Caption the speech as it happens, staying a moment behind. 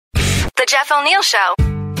The Jeff O'Neill Show.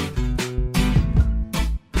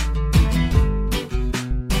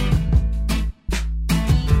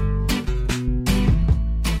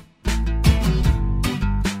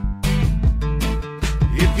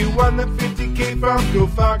 If you won the 50K from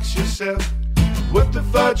CFOX yourself, what the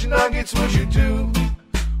fudge nuggets would you do?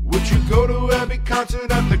 Would you go to every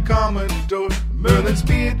concert at the Commodore? Merlin's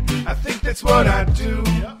beard, I think that's what I'd do.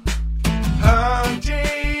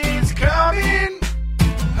 Holidays coming,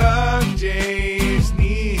 holidays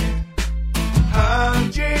near.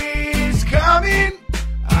 Holidays coming,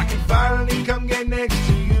 I can finally come get next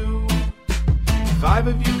to you. 5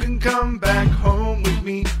 of you can come back home with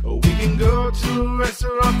me, or we can go to a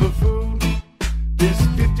restaurant for food. This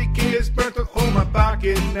 50K is burnt all my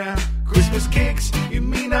pocket now. Christmas cakes, you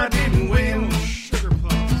mean I didn't win? Sugar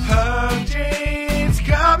plums. Holidays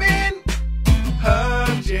coming,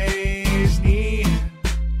 holidays near.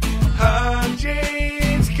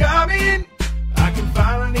 Holidays coming, I can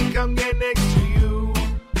finally come get next to you.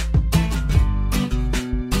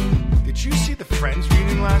 Did you see the Friends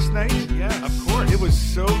reunion last night? Yes. Of course. It was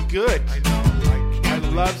so good. I know. I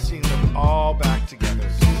love seeing them all back together.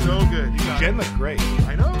 So good. Jen looked great.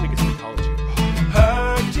 I know. I think it's psychology.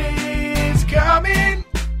 Holidays coming,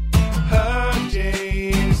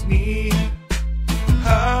 holidays near.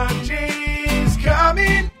 Holidays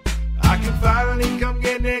coming, I can finally come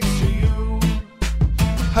get next to you.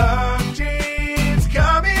 Holidays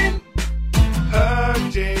coming,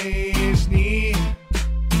 holidays near.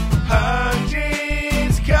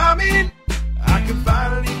 Holidays coming, I can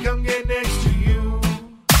finally come get next to you.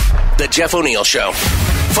 The Jeff O'Neill Show.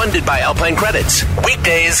 Funded by Alpine Credits.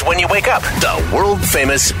 Weekdays when you wake up. The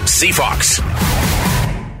world-famous CFOX.